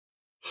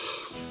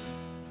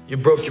You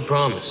broke your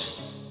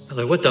promise.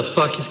 Like, what the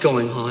fuck is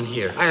going on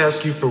here? I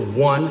asked you for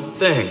one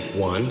thing.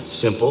 One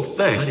simple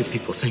thing. Why do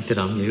people think that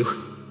I'm you?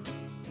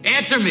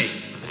 Answer me!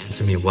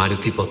 Answer me, why do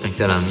people think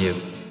that I'm you?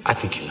 I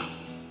think you know.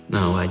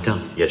 No, I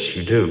don't. Yes,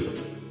 you do.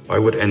 Why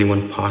would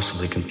anyone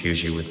possibly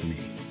confuse you with me?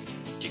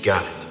 You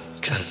got it.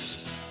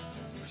 Because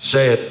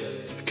Say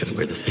it.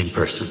 we're the same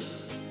person.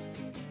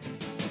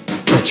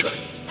 That's right.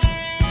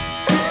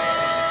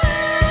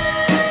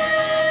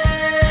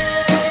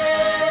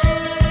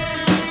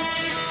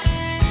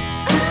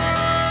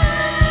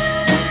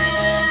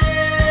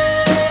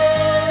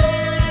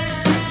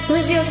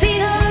 With your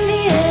feet on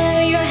the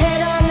air, your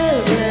head on the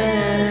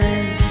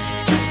ground.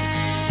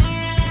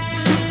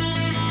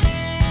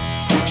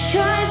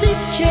 Try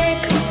this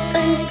trick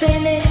and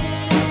spin it.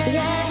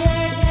 Yeah.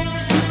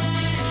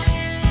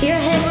 Your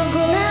head will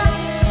go out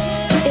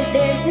if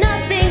there's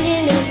nothing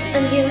in it,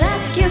 and you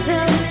ask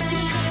yourself,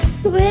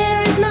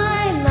 where is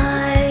my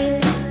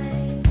mind?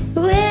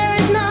 Where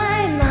is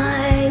my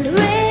mind?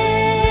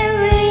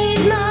 Where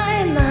is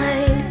my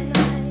mind?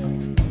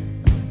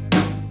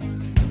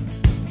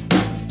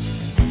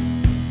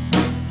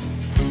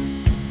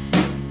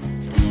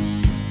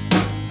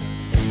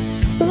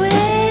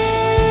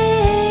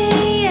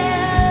 Way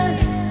out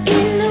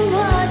in the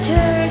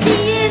water,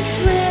 see it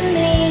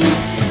swimming.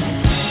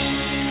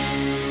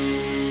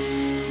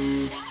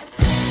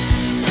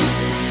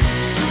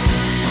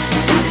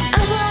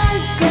 I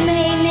was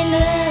swimming in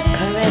the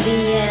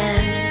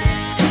Caribbean.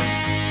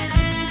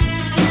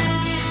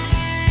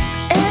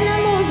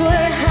 Animals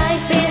were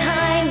hide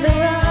behind the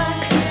rock.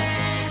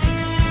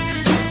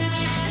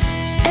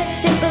 A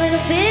simple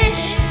little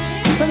fish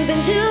bumped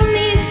into